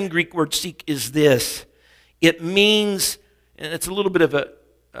word, same Greek word seek, is this. It means, and it's a little bit of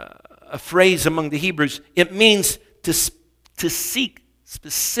a phrase among the Hebrews, it means to seek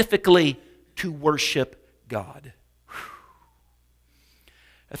specifically to worship God.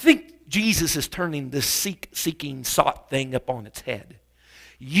 I think Jesus is turning this seeking, sought thing up on its head.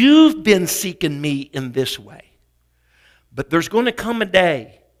 You've been seeking me in this way. But there's going to come a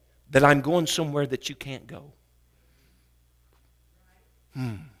day that I'm going somewhere that you can't go.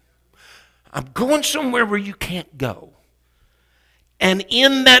 I'm going somewhere where you can't go. And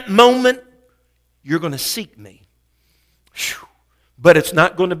in that moment, you're going to seek me. Whew. But it's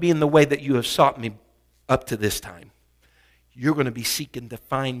not going to be in the way that you have sought me up to this time. You're going to be seeking to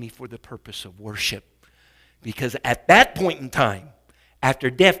find me for the purpose of worship. Because at that point in time, after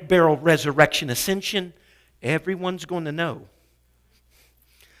death, burial, resurrection, ascension, everyone's going to know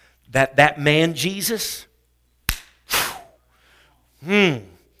that man Jesus,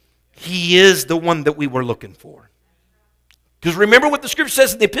 he is the one that we were looking for. Because remember what the scripture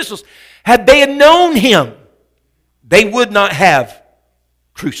says in the epistles, had they known him, they would not have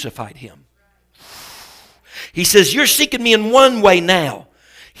crucified him. He says, you're seeking me in one way now.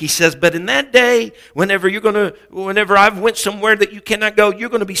 He says, but in that day, whenever I've went somewhere that you cannot go, you're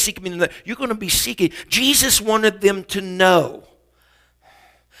going to be seeking me. You're going to be seeking. Jesus wanted them to know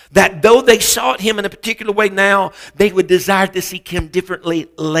that though they sought him in a particular way now, they would desire to seek him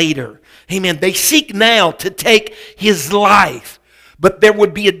differently later. Amen. They seek now to take his life. But there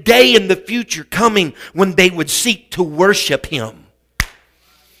would be a day in the future coming when they would seek to worship him.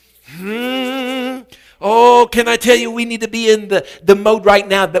 Oh, can I tell you, we need to be in the mode right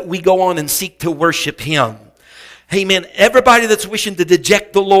now that we go on and seek to worship him. Amen. Everybody that's wishing to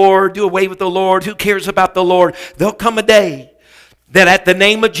deject the Lord, do away with the Lord, who cares about the Lord, there'll come a day that at the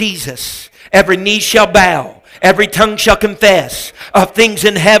name of Jesus, every knee shall bow, every tongue shall confess of things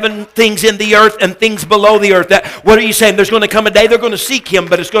in heaven, things in the earth, and things below the earth. What are you saying? There's going to come a day they're going to seek him,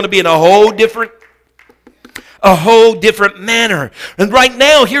 but it's going to be in a whole different manner. And right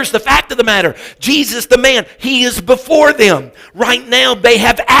now, here's the fact of the matter. Jesus, the man, he is before them. Right now, they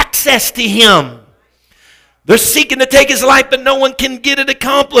have access to him. They're seeking to take his life, but no one can get it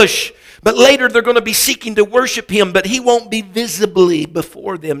accomplished. But later they're going to be seeking to worship him, but he won't be visibly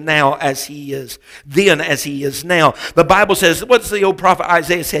before them now as he is then, as he is now. The Bible says, what's the old prophet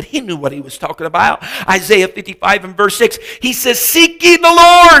Isaiah said? He knew what he was talking about. Isaiah 55 and verse 6, he says, seek ye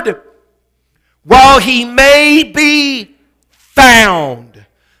the Lord while he may be found.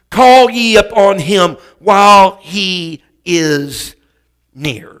 Call ye upon him while he is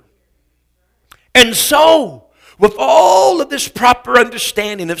near. And so, with all of this proper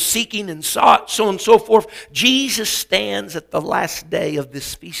understanding of seeking and sought, so on and so forth, Jesus stands at the last day of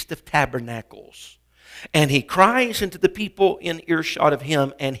this Feast of Tabernacles. And he cries into the people in earshot of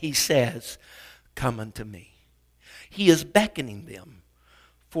him, and he says, come unto me. He is beckoning them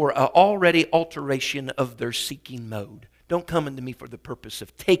for an already alteration of their seeking mode. Don't come unto me for the purpose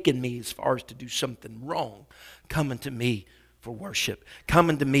of taking me as far as to do something wrong. Come unto me for worship. Come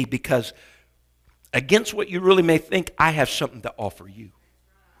unto me because against what you really may think, I have something to offer you.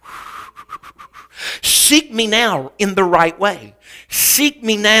 Seek me now in the right way. Seek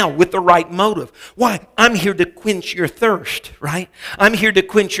me now with the right motive. Why? I'm here to quench your thirst, right? I'm here to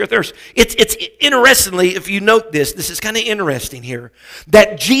quench your thirst. It's interestingly, if you note this is kind of interesting here,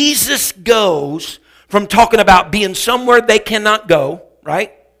 that Jesus goes from talking about being somewhere they cannot go,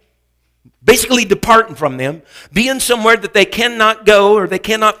 right? Basically departing from them, being somewhere that they cannot go or they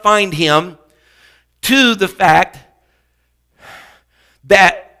cannot find him, to the fact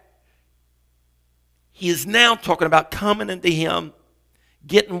that he is now talking about coming into him,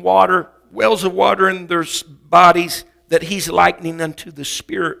 getting water, wells of water in their bodies that he's likening unto the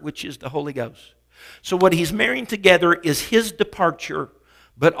Spirit, which is the Holy Ghost. So what he's marrying together is his departure,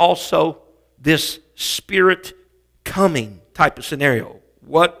 but also this Spirit coming type of scenario.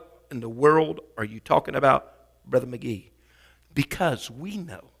 What in the world are you talking about, Brother McGee? Because we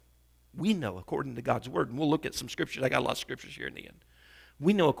know according to God's Word, and we'll look at some scriptures. I got a lot of scriptures here in the end.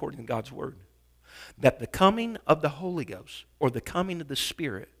 We know according to God's Word that the coming of the Holy Ghost or the coming of the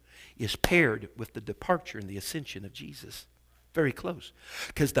Spirit is paired with the departure and the ascension of Jesus. Very close.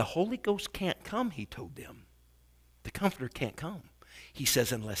 Because the Holy Ghost can't come, he told them. The Comforter can't come. He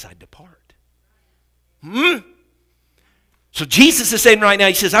says, unless I depart. So Jesus is saying right now,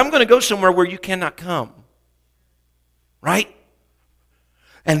 he says, I'm going to go somewhere where you cannot come. Right?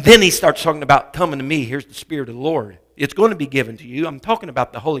 And then he starts talking about coming to me. Here's the Spirit of the Lord. It's going to be given to you. I'm talking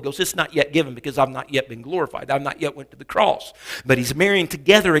about the Holy Ghost. It's not yet given because I've not yet been glorified. I've not yet went to the cross. But he's marrying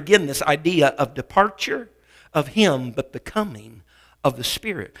together again this idea of departure of him, but the coming of the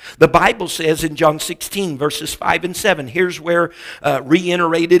Spirit. The Bible says in John 16, verses 5 and 7, here's where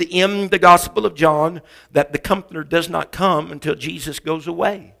reiterated in the Gospel of John that the Comforter does not come until Jesus goes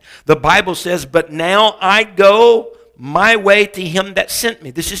away. The Bible says, but now I go my way to him that sent me.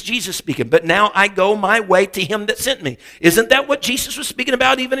 This is Jesus speaking. But now I go my way to him that sent me. Isn't that what Jesus was speaking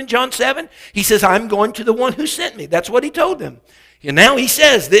about even in John 7? He says, I'm going to the one who sent me. That's what he told them. And now he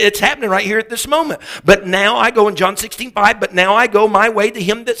says that it's happening right here at this moment. But now I go in John 16:5, but now I go my way to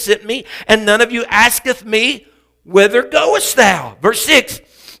him that sent me, and none of you asketh me, whither goest thou? Verse 6,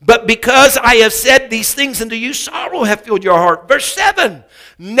 but because I have said these things unto you, sorrow hath filled your heart. Verse 7,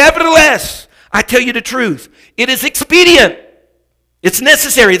 nevertheless, I tell you the truth, it is expedient, it's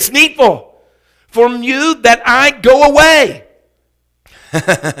necessary, it's needful for you that I go away.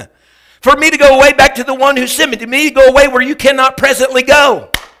 For me to go away back to the one who sent me, to me to go away where you cannot presently go.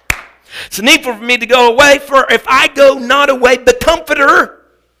 It's needful for me to go away, for if I go not away, the Comforter,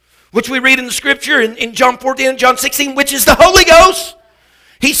 which we read in the Scripture in John 14 and John 16, which is the Holy Ghost,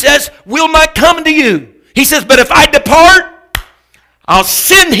 he says, will not come unto you. He says, but if I depart, I'll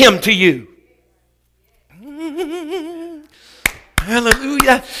send him to you.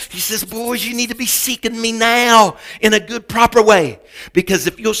 Hallelujah. He says, boys, you need to be seeking me now in a good, proper way. Because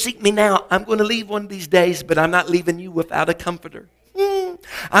if you'll seek me now, I'm going to leave one of these days, but I'm not leaving you without a comforter.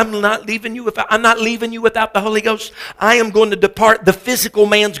 I'm not leaving you without the Holy Ghost. I am going to depart. The physical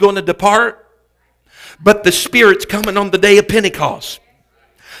man's going to depart, but the Spirit's coming on the day of Pentecost.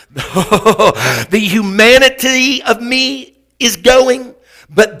 The humanity of me is going,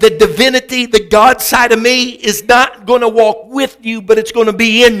 but the divinity, the God side of me is not going to walk with you, but it's going to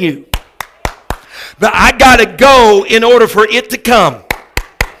be in you. But I got to go in order for it to come.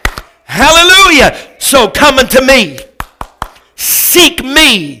 Hallelujah. So come unto me. Seek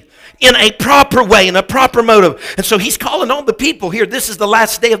me in a proper way, in a proper motive. And so he's calling on the people here. This is the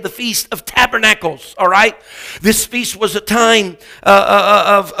last day of the Feast of Tabernacles, all right? This feast was a time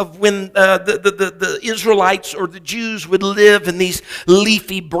of when the Israelites or the Jews would live in these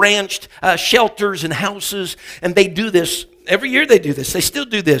leafy branched shelters and houses, and they do this. Every year they do this. They still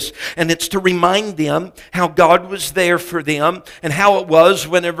do this. And it's to remind them how God was there for them and how it was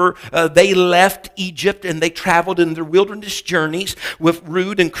whenever they left Egypt and they traveled in their wilderness journeys with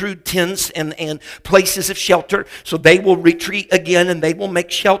rude and crude tents and places of shelter. So they will retreat again and they will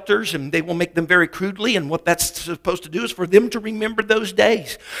make shelters and they will make them very crudely. And what that's supposed to do is for them to remember those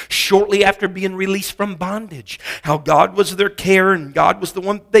days shortly after being released from bondage. How God was their care and God was the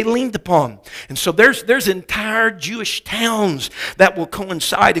one they leaned upon. And so there's entire Jewish towns that will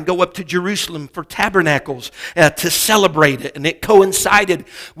coincide and go up to Jerusalem for tabernacles to celebrate it. And it coincided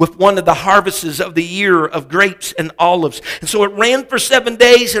with one of the harvests of the year of grapes and olives. And so it ran for 7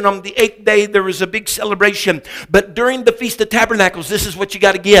 days, and on the 8th day there was a big celebration. But during the Feast of Tabernacles, this is what you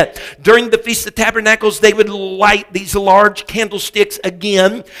got to get. During the Feast of Tabernacles, they would light these large candlesticks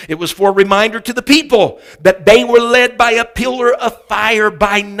again. It was for a reminder to the people that they were led by a pillar of fire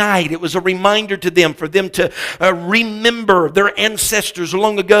by night. It was a reminder to them, for them to remember their ancestors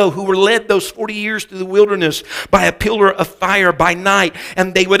long ago who were led those 40 years through the wilderness by a pillar of fire by night.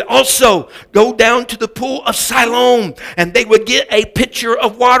 And they would also go down to the pool of Siloam and they would get a pitcher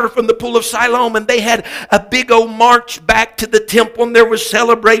of water from the pool of Siloam, and they had a big old march back to the temple, and there was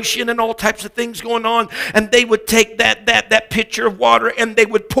celebration and all types of things going on. And they would take that pitcher of water and they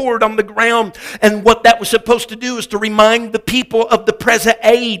would pour it on the ground. And what that was supposed to do is to remind the people of the present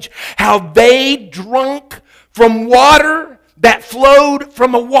age how they drunk from water that flowed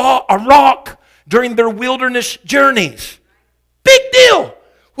from a rock during their wilderness journeys. Big deal.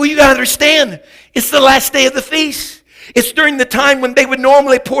 Well, you got to understand, it's the last day of the feast. It's during the time when they would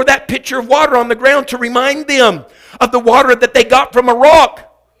normally pour that pitcher of water on the ground to remind them of the water that they got from a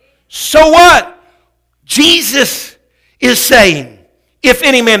rock. So what? Jesus is saying, if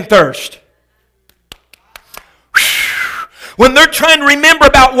any man thirst. When they're trying to remember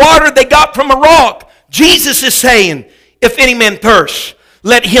about water they got from a rock, Jesus is saying, if any man thirst,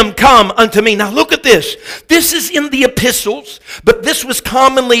 let him come unto me. Now look at this. This is in the epistles, but this was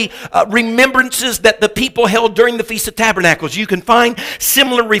commonly remembrances that the people held during the Feast of Tabernacles. You can find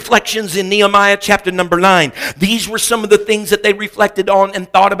similar reflections in Nehemiah chapter number 9. These were some of the things that they reflected on and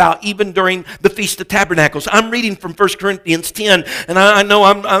thought about even during the Feast of Tabernacles. I'm reading from 1 Corinthians 10, and I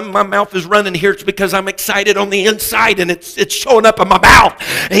know my mouth is running here. It's because I'm excited on the inside, and it's showing up in my mouth.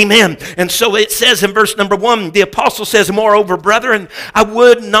 Amen. And so it says in verse number 1, the apostle says, moreover, brethren, I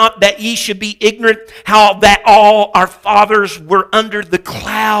would not that ye should be ignorant how that all our fathers were under the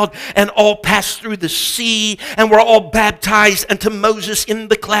cloud and all passed through the sea and were all baptized unto Moses in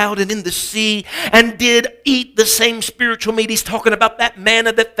the cloud and in the sea and did eat the same spiritual meat. He's talking about that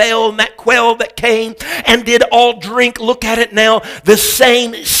manna that fell and that quail that came, and did all drink, look at it now, the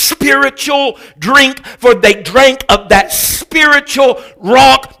same spiritual drink, for they drank of that spiritual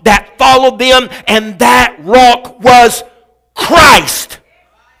rock that followed them, and that rock was Christ.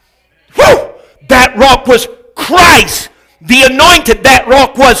 Whew! That rock was Christ. The anointed, that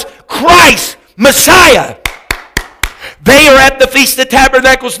rock was Christ, Messiah. They are at the Feast of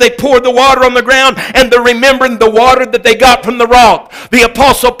Tabernacles. They pour the water on the ground, and they're remembering the water that they got from the rock. The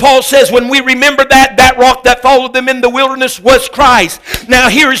Apostle Paul says, when we remember that rock that followed them in the wilderness was Christ. Now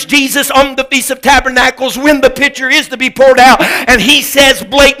here's Jesus on the Feast of Tabernacles when the pitcher is to be poured out, and he says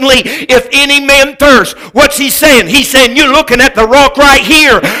blatantly, if any man thirst. What's he saying? He's saying, you're looking at the rock right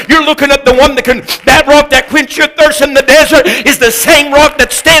here. You're looking at the one that rock that quench your thirst in the desert is the same rock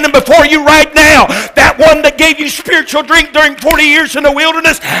that's standing before you right now. That one that gave you spiritual drink during 40 years in the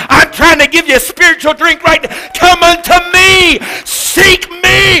wilderness. I'm trying to give you a spiritual drink right now. Come unto me. Seek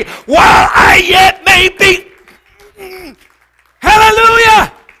me while I yet may be.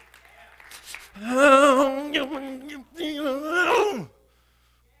 Hallelujah.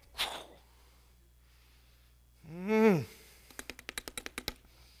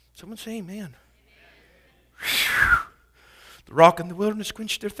 Someone say amen. Whew. The rock in the wilderness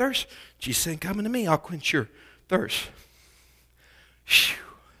quenched their thirst. Jesus saying, come unto me, I'll quench your thirst. Whew.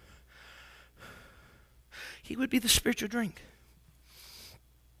 He would be the spiritual drink.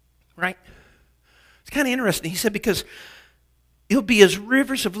 Right? It's kind of interesting. He said, because it'll be as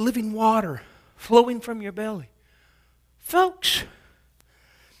rivers of living water flowing from your belly. Folks,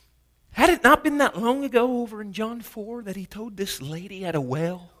 had it not been that long ago over in John 4 that he told this lady at a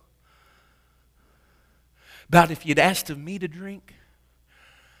well about if you'd asked of me to drink,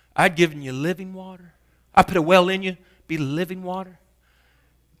 I'd given you living water. I put a well in you, be living water,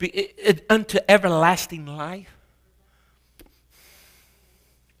 be unto everlasting life.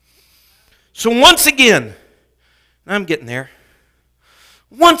 So once again, I'm getting there.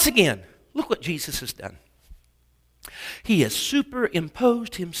 Once again, look what Jesus has done. He has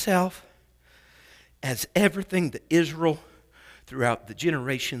superimposed himself as everything that Israel throughout the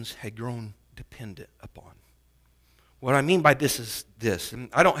generations had grown dependent upon. What I mean by this is this, and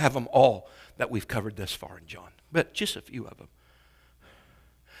I don't have them all that we've covered thus far in John, but just a few of them.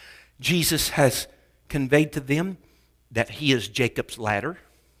 Jesus has conveyed to them that he is Jacob's ladder.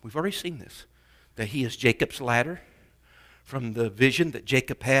 We've already seen this, that he is Jacob's ladder from the vision that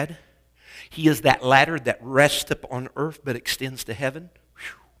Jacob had. He is that ladder that rests upon earth but extends to heaven.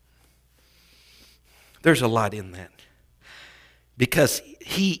 Whew. There's a lot in that. Because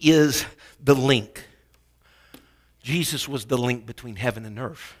he is the link. Jesus was the link between heaven and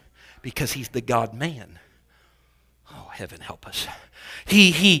earth because he's the God-man. Oh, heaven help us.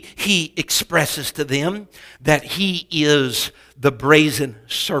 He expresses to them that he is the brazen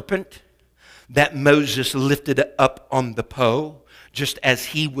serpent that Moses lifted up on the pole, just as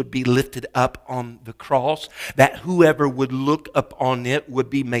he would be lifted up on the cross, that whoever would look upon it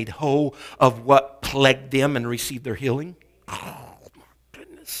would be made whole of what plagued them and receive their healing. Oh, my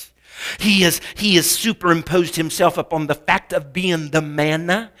goodness. He has superimposed himself upon the fact of being the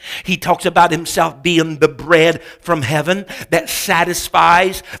manna. He talks about himself being the bread from heaven that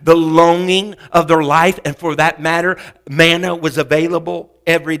satisfies the longing of their life. And for that matter, manna was available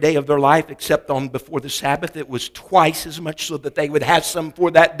every day of their life except on before the Sabbath. It was twice as much so that they would have some for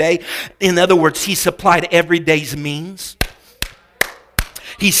that day. In other words, he supplied every day's means.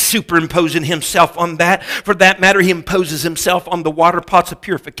 He's superimposing himself on that. For that matter, he imposes himself on the water pots of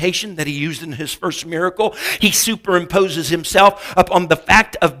purification that he used in his first miracle. He superimposes himself upon the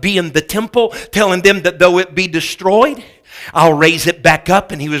fact of being the temple, telling them that though it be destroyed, I'll raise it back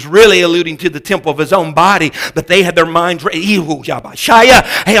up. And he was really alluding to the temple of his own body, but they had their minds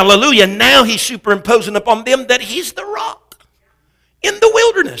hallelujah. Now he's superimposing upon them that he's the rock in the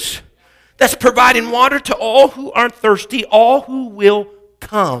wilderness that's providing water to all who aren't thirsty, all who will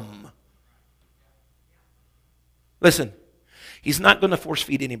come. Listen, he's not going to force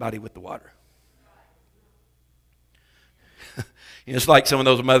feed anybody with the water. It's like some of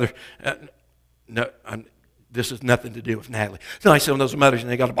those mothers. This has nothing to do with Natalie. It's like some of those mothers,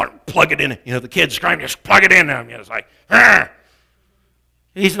 and they got to plug it in. The kids screaming, just plug it in now. It's like, ah!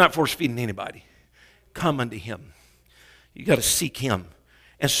 He's not force feeding anybody. Come unto him. You got to seek him.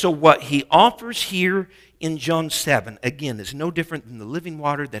 And so what he offers here in John 7, again, is no different than the living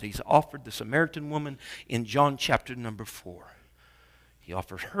water that he's offered the Samaritan woman in John chapter number 4. He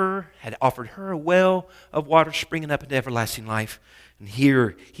had offered her a well of water springing up into everlasting life. And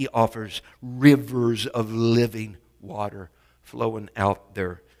here he offers rivers of living water flowing out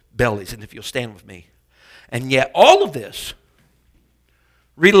their bellies. And if you'll stand with me. And yet all of this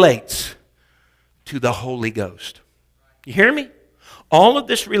relates to the Holy Ghost. You hear me? All of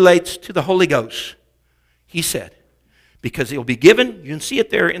this relates to the Holy Ghost, he said. Because it will be given, you can see it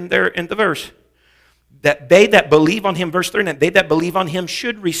there in the verse, that they that believe on him, verse 39, they that believe on him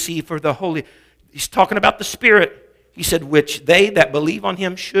should receive for the Holy. He's talking about the Spirit. He said, which they that believe on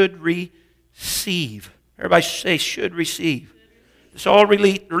him should receive. Everybody say, should receive. This all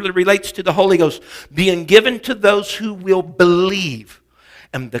really relates to the Holy Ghost being given to those who will believe.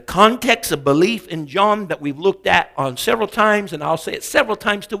 And the context of belief in John that we've looked at on several times, and I'll say it several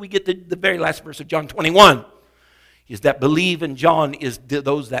times till we get to the very last verse of John 21, is that believe in John is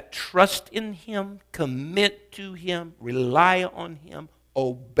those that trust in him, commit to him, rely on him,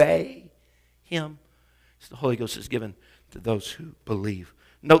 obey him. So the Holy Ghost is given to those who believe.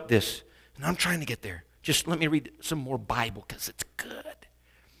 Note this, and I'm trying to get there. Just let me read some more Bible because it's good.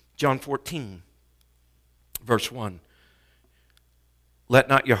 John 14, verse 1. Let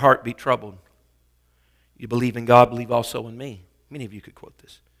not your heart be troubled. You believe in God, believe also in me. Many of you could quote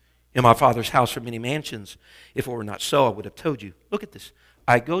this. In my Father's house are many mansions. If it were not so, I would have told you. Look at this.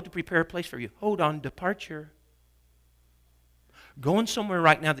 I go to prepare a place for you. Hold on, departure. going somewhere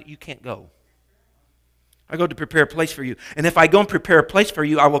right now that you can't go. I go to prepare a place for you. And if I go and prepare a place for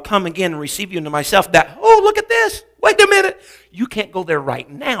you, I will come again and receive you into myself. That, oh, look at this. Wait a minute. You can't go there right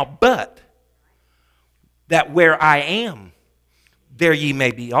now, but that where I am, there ye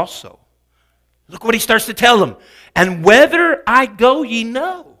may be also. Look what he starts to tell them. And whether I go, ye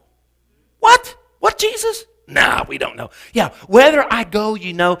know. What? What, Jesus? Nah, we don't know. Yeah, whether I go,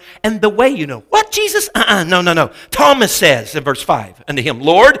 you know, and the way you know. What, Jesus? No. Thomas says in verse 5 unto him,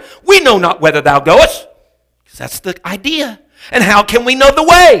 Lord, we know not whither thou goest. Because that's the idea. And how can we know the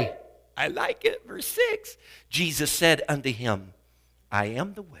way? I like it. Verse 6. Jesus said unto him, I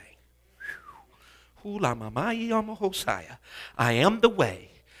am the way. I am the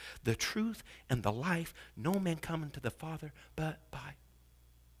way, the truth, and the life. No man cometh to the Father but by.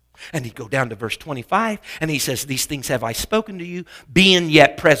 And he'd go down to verse 25, and he says, these things have I spoken to you, being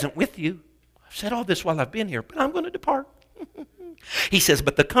yet present with you. I've said all this while I've been here, but I'm going to depart. He says,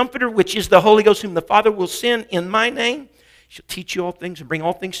 but the Comforter, which is the Holy Ghost, whom the Father will send in my name, shall teach you all things and bring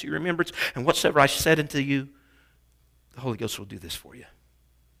all things to your remembrance. And whatsoever I said unto you, the Holy Ghost will do this for you.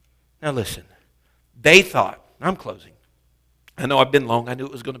 Now listen, they thought, I'm closing. I know I've been long. I knew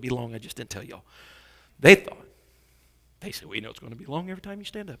it was going to be long. I just didn't tell y'all. They thought, they said, we know it's going to be long every time you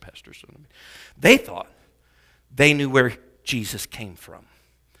stand up, Pastor. So they thought they knew where Jesus came from,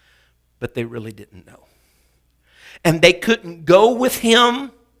 but they really didn't know. And they couldn't go with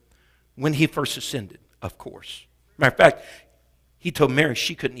him when he first ascended, of course. Matter of fact, he told Mary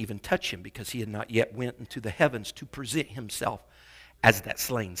she couldn't even touch him because he had not yet went into the heavens to present himself as that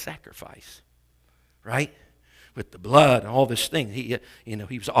slain sacrifice, right? With the blood and all this thing.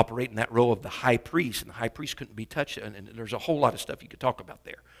 He was operating that role of the high priest, and the high priest couldn't be touched. And there's a whole lot of stuff you could talk about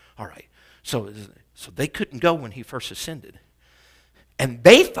there. All right. So they couldn't go when he first ascended. And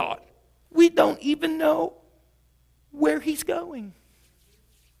they thought, we don't even know where he's going.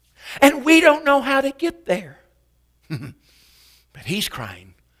 And we don't know how to get there. But he's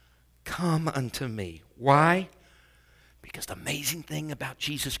crying, come unto me. Why? Because the amazing thing about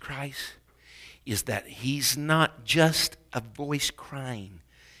Jesus Christ is that he's not just a voice crying.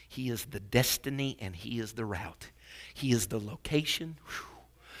 He is the destiny and he is the route. He is the location. Whew.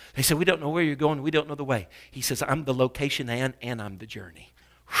 They said, we don't know where you're going. We don't know the way. He says, I'm the location and I'm the journey.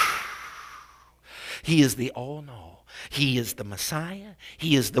 Whew. He is the all in all. He is the Messiah.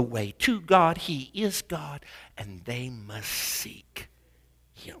 He is the way to God. He is God. And they must seek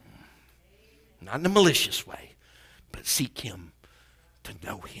him. Not in a malicious way, but seek him to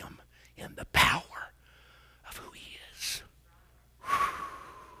know him in the power of who he is. Whew.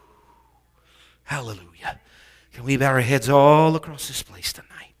 Hallelujah. Can we bow our heads all across this place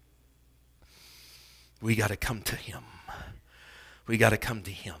tonight? We got to come to him. We got to come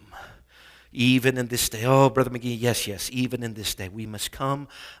to him. Even in this day, oh, Brother McGee, yes, even in this day, we must come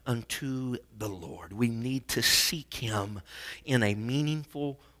unto the Lord. We need to seek him in a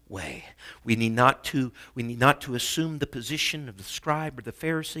meaningful way. We need not to assume the position of the scribe or the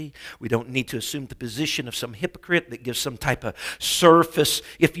Pharisee. We don't need to assume the position of some hypocrite that gives some type of surface,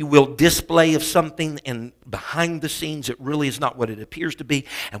 if you will, display of something, and behind the scenes it really is not what it appears to be.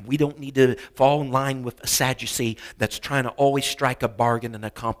 And we don't need to fall in line with a Sadducee that's trying to always strike a bargain and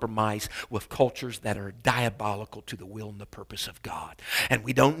a compromise with cultures that are diabolical to the will and the purpose of God. And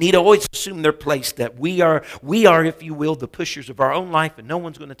we don't need to always assume their place, that we are, if you will, the pushers of our own life, and no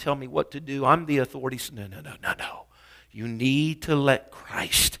one's going to tell me what to do. I'm the authority. No. You need to let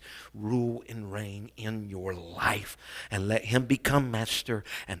Christ rule and reign in your life, and let him become master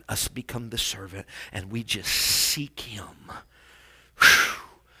and us become the servant, and we just seek him. Whew.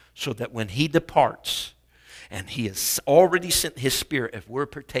 So that when he departs, and he has already sent his Spirit, if we're a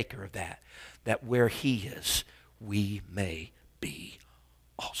partaker of that, that where he is, we may be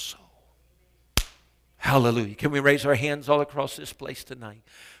also. Hallelujah. Can we raise our hands all across this place tonight?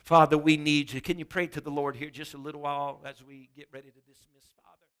 Father, we need you. Can you pray to the Lord here just a little while as we get ready to dismiss,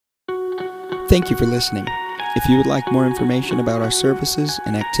 Father? Thank you for listening. If you would like more information about our services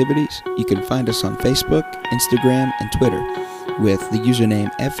and activities, you can find us on Facebook, Instagram, and Twitter with the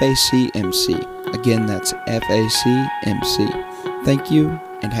username FACMC. Again, that's FACMC. Thank you,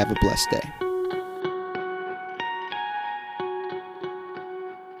 and have a blessed day.